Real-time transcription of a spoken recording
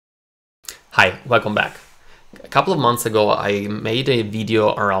Hi, welcome back. A couple of months ago, I made a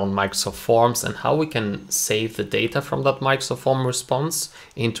video around Microsoft Forms and how we can save the data from that Microsoft Form response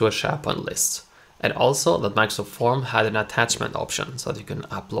into a SharePoint list. And also that Microsoft Form had an attachment option so that you can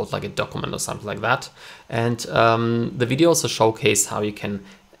upload like a document or something like that. And the video also showcased how you can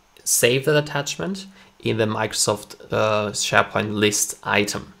save that attachment in the Microsoft SharePoint list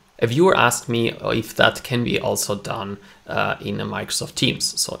item. A viewer asked me if that can be also done in a Microsoft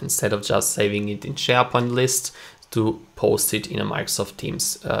Teams. So instead of just saving it in SharePoint list, to post it in a Microsoft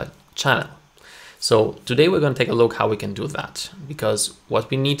Teams channel. So today we're going to take a look how we can do that, because what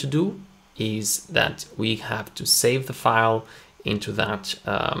we need to do is that we have to save the file into that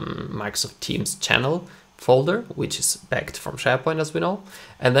Microsoft Teams channel folder, which is backed from SharePoint, as we know,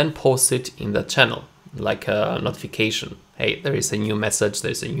 and then post it in the channel, like a notification. Hey, there is a new message,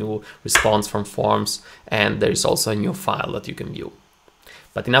 there's a new response from Forms, and there is also a new file that you can view.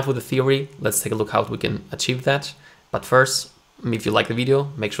 But enough with the theory, let's take a look how we can achieve that. But first, if you like the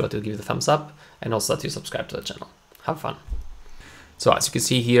video, make sure to give it a thumbs up and also that you subscribe to the channel. Have fun. So as you can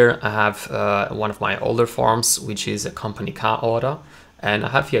see here, I have one of my older forms, which is a company car order. And I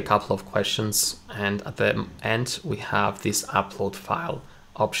have here a couple of questions, and at the end we have this upload file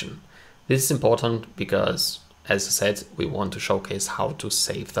option. This is important because, as I said, we want to showcase how to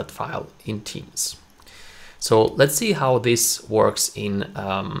save that file in Teams. So let's see how this works in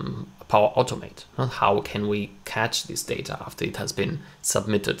Power Automate. How can we catch this data after it has been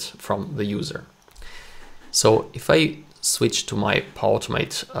submitted from the user? So if I switch to my Power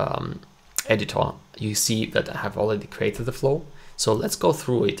Automate editor, you see that I have already created the flow. So let's go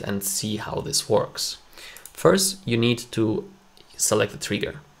through it and see how this works. First, you need to select the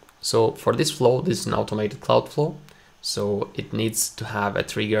trigger. So for this flow, this is an automated cloud flow. So it needs to have a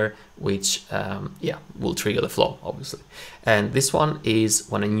trigger which will trigger the flow, obviously. And this one is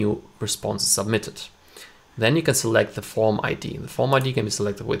when a new response is submitted. Then you can select the form ID. The form ID can be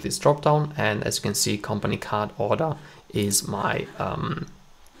selected with this dropdown, and as you can see, company card order is my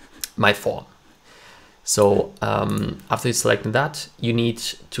my form. So after you selecting that, you need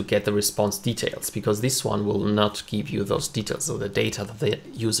to get the response details, because this one will not give you those details of the data that the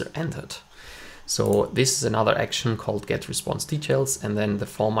user entered. So this is another action called get response details, and then the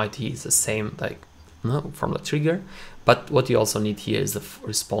form ID is the same like from the trigger. But what you also need here is the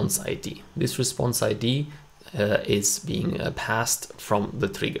response ID. This response ID is being passed from the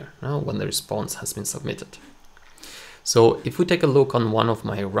trigger when the response has been submitted. So if we take a look on one of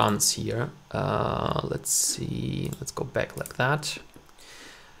my runs here, let's see, let's go back like that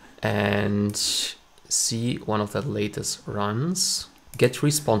and see one of the latest runs. Get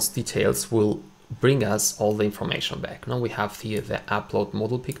response details will bring us all the information back. Now we have here the upload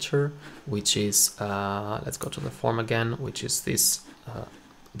model picture, which is, let's go to the form again, which is this,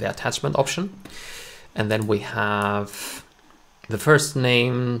 the attachment option. And then we have the first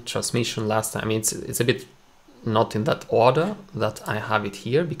name, transmission, last time. It's a bit not in that order that I have it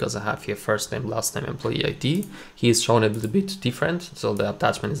here, because I have here first name, last name, employee ID. He is shown a little bit different. So the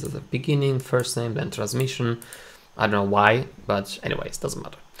attachment is at the beginning, first name, then transmission. I don't know why, but anyways, doesn't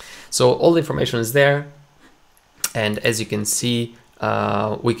matter. So all the information is there. And as you can see,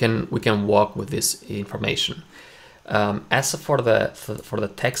 we can work with this information. As for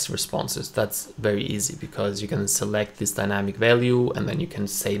the text responses, that's very easy, because you can select this dynamic value and then you can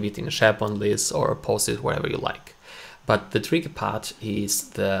save it in a SharePoint list or post it wherever you like. But the tricky part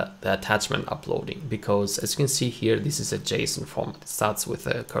is the attachment uploading, because as you can see here, this is a JSON format. It starts with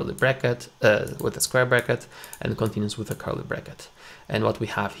a curly bracket, with a square bracket, and continues with a curly bracket. And what we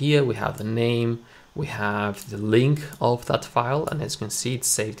have here, we have the name, we have the link of that file, and as you can see, it's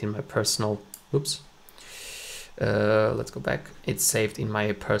saved in my personal, oops. Let's go back. It's saved in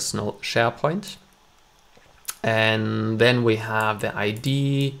my personal SharePoint. And then we have the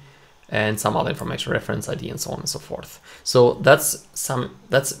ID and some other information, reference ID, and so on and so forth. So that's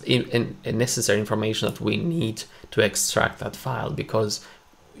necessary information that we need to extract that file, because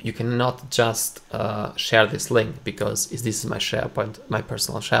you cannot just share this link, because this is my SharePoint, my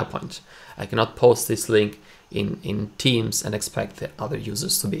personal SharePoint. I cannot post this link in Teams and expect the other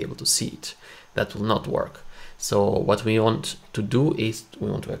users to be able to see it. That will not work. So what we want to do is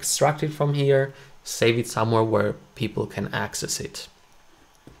we want to extract it from here, save it somewhere where people can access it.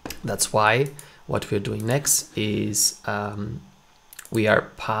 That's why what we're doing next is we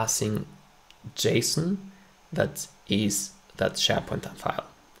are passing JSON that is that SharePoint file.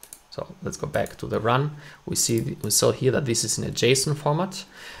 So let's go back to the run. We saw here that this is in a JSON format,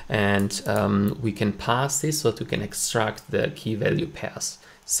 and we can pass this so that we can extract the key value pairs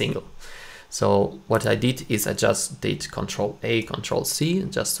single. So what I did is I just did Control A, Control C,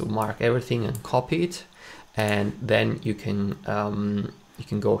 just to mark everything and copy it. And then you can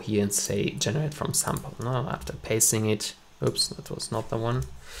go here and say generate from sample. Now after pasting it, oops, that was not the one.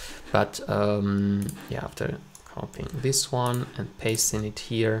 But yeah, after copying this one and pasting it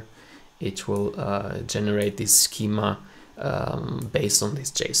here, it will generate this schema based on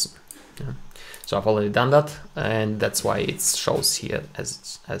this JSON. Yeah. So I've already done that, and that's why it shows here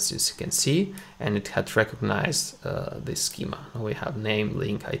as you can see, and it had recognized this schema. Now we have name,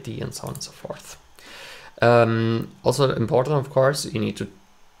 link, ID, and so on and so forth. Also important, of course, you need to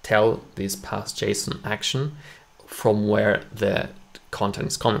tell this pass JSON action from where the content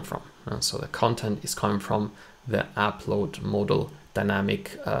is coming from. So the content is coming from the upload modal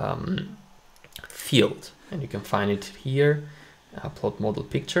dynamic field, and you can find it here. Upload model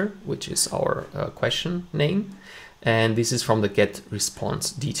picture, which is our question name, and this is from the get response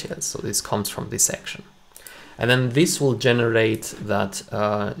details. So this comes from this section, and then this will generate that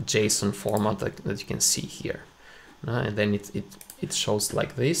JSON format that you can see here. And then it shows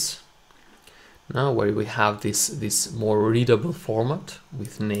like this. Now where we have this more readable format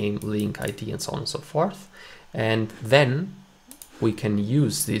with name, link, ID, and so on and so forth, and then we can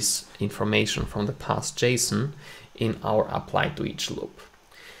use this information from the past JSON in our apply to each loop.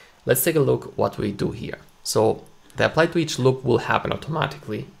 Let's take a look what we do here. So the apply to each loop will happen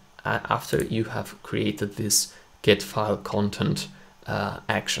automatically after you have created this get file content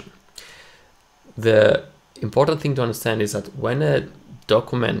action. The important thing to understand is that when a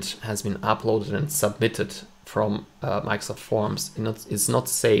document has been uploaded and submitted from Microsoft Forms, it's not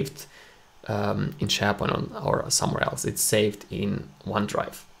saved in SharePoint or somewhere else. It's saved in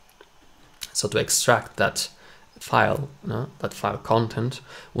OneDrive. So to extract that file, that file content,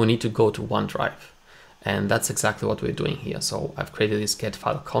 we need to go to OneDrive, and that's exactly what we're doing here. So I've created this get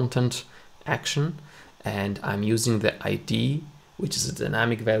file content action, and I'm using the ID, which is a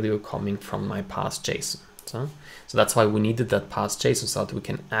dynamic value coming from my past JSON. So that's why we needed that past JSON, so that we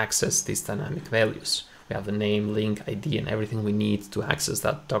can access these dynamic values. We have the name, link, ID, and everything we need to access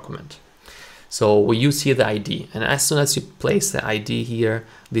that document. So we use here the ID, and as soon as you place the ID here,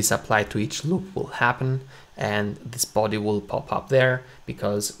 this apply to each loop will happen, and this body will pop up there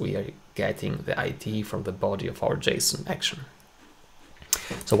because we are getting the ID from the body of our JSON action.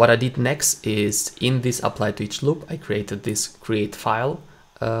 So what I did next is in this apply to each loop, I created this create file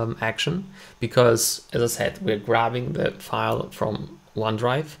action, because as I said, we're grabbing the file from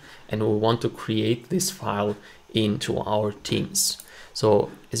OneDrive and we want to create this file into our teams. So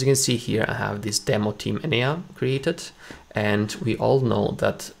as you can see here, I have this demo team ENEA created, and we all know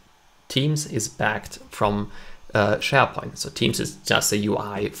that Teams is backed from SharePoint. So Teams is just a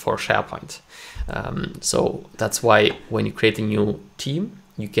UI for SharePoint. So that's why when you create a new team,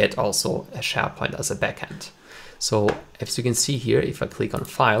 you get also a SharePoint as a backend. So as you can see here, if I click on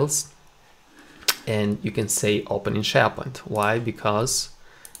files, and you can say open in SharePoint. Why? Because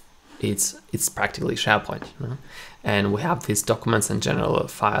it's practically SharePoint, and we have these documents and general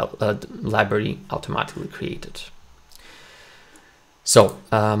file library automatically created. So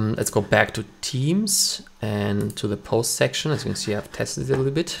let's go back to Teams and to the post section. As you can see, I've tested it a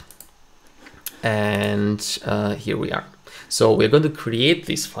little bit, and here we are. So we're going to create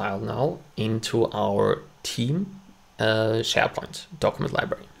this file now into our team SharePoint document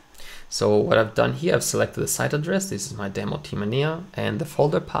library. So what I've done here, I've selected the site address. This is my demo team ENEA, and the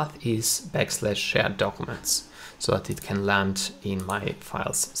folder path is /shared documents, so that it can land in my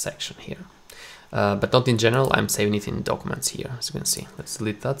files section here. But not in general, I'm saving it in documents here, as you can see. Let's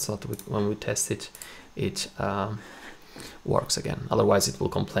delete that so that when we test it, it works again. Otherwise it will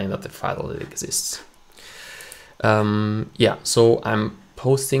complain that the file already exists. Yeah, so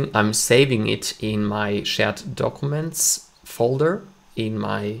I'm saving it in my shared documents folder in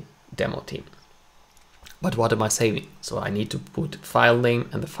my demo team. But what am I saving? So I need to put file name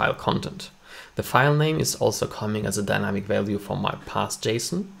and the file content. The file name is also coming as a dynamic value from my past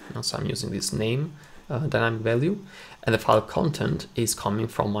JSON. So I'm using this name dynamic value, and the file content is coming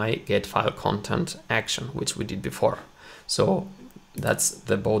from my get file content action, which we did before. So that's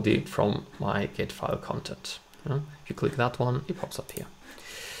the body from my get file content. If you click that one, it pops up here.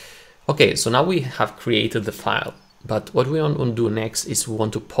 Okay, so now we have created the file, but what we want to do next is we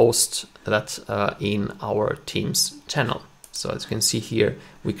want to post that in our Teams channel. So as you can see here,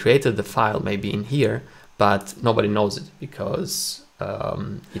 we created the file maybe in here, but nobody knows it because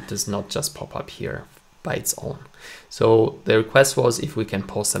it does not just pop up here by its own. So the request was if we can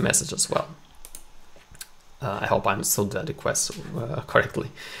post a message as well. I hope I understood that request correctly.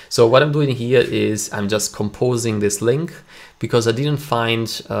 So what I'm doing here is I'm just composing this link because I didn't find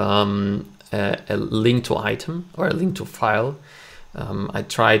a link to item or a link to file. I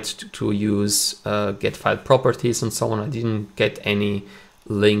tried to use get file properties and so on. I didn't get any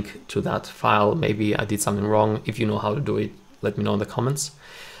link to that file. Maybe I did something wrong. If you know how to do it, let me know in the comments.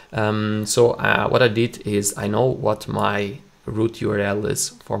 So what I did is I know what my root URL is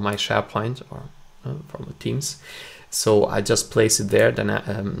for my SharePoint or from the Teams. So I just place it there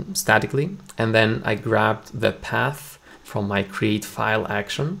then statically, and then I grabbed the path from my create file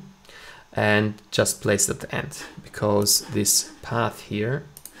action and just place it at the end, because this path here,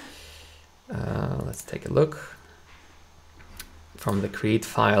 let's take a look. From the create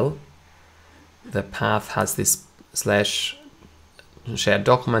file, the path has this slash shared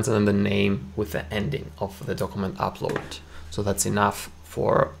documents and then the name with the ending of the document uploaded. So that's enough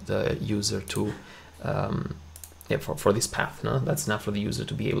for the user to, for this path, no? That's enough for the user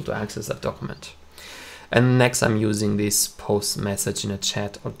to be able to access that document. And next I'm using this post message in a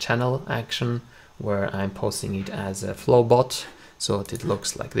chat or channel action, where I'm posting it as a flow bot. So it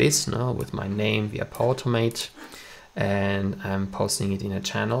looks like this, no? With my name via Automate, and I'm posting it in a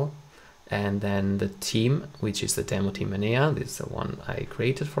channel. And then the team, which is the demo team Enea, this is the one I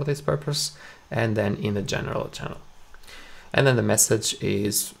created for this purpose, and then in the general channel. And then the message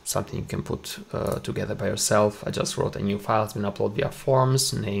is something you can put together by yourself. I just wrote a new file, it's been uploaded via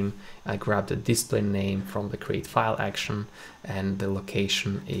forms, name, I grabbed the display name from the create file action, and the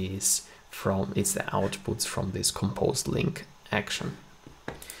location is it's the outputs from this composed link action.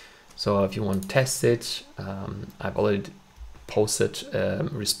 So if you want to test it, I've already posted a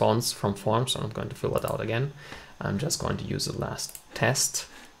response from forms, so I'm not going to fill it out again. I'm just going to use the last test.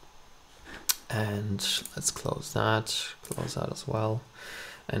 And let's close that as well.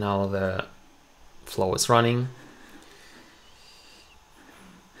 And now the flow is running.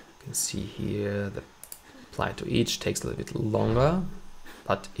 You can see here the apply to each takes a little bit longer,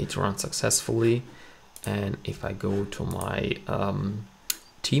 but it runs successfully. And if I go to my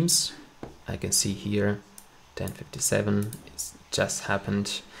Teams, I can see here 10:57, it's just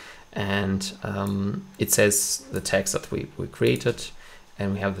happened. And it says the text that we created,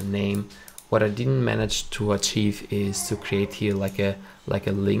 and we have the name. What I didn't manage to achieve is to create here like a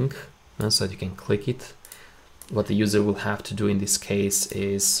link, so that you can click it. What the user will have to do in this case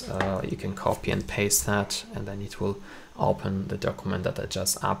is you can copy and paste that, and then it will open the document that I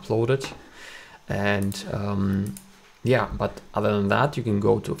just uploaded. And yeah, but other than that, you can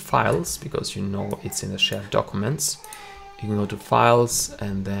go to files, because you know it's in the shared documents. You can go to files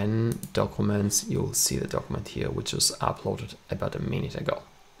and then documents. You'll see the document here, which was uploaded about a minute ago.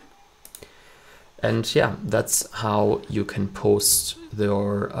 And yeah, that's how you can post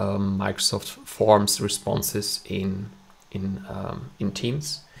your Microsoft Forms responses in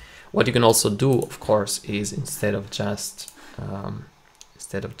Teams. What you can also do, of course, is instead of just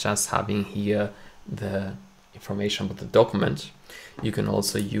having here the information about the document, you can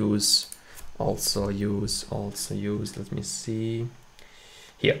also use. Let me see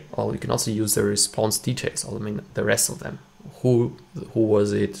here. Or you can also use the response details. I mean, the rest of them. Who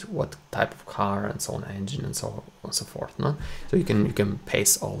was it, what type of car, and so on, engine, and so on and so forth. No? So you can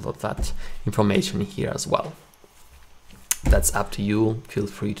paste all of that information here as well. That's up to you. Feel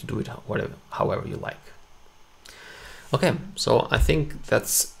free to do it however you like. Okay, so I think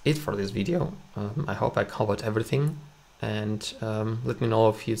that's it for this video. I hope I covered everything, and let me know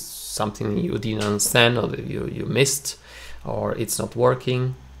if it's something you didn't understand or that you missed, or it's not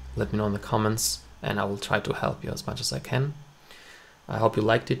working. Let me know in the comments, and I will try to help you as much as I can. I hope you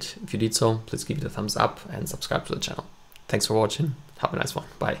liked it. If you did so, please give it a thumbs up and subscribe to the channel. Thanks for watching. Have a nice one.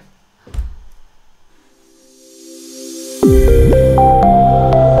 Bye.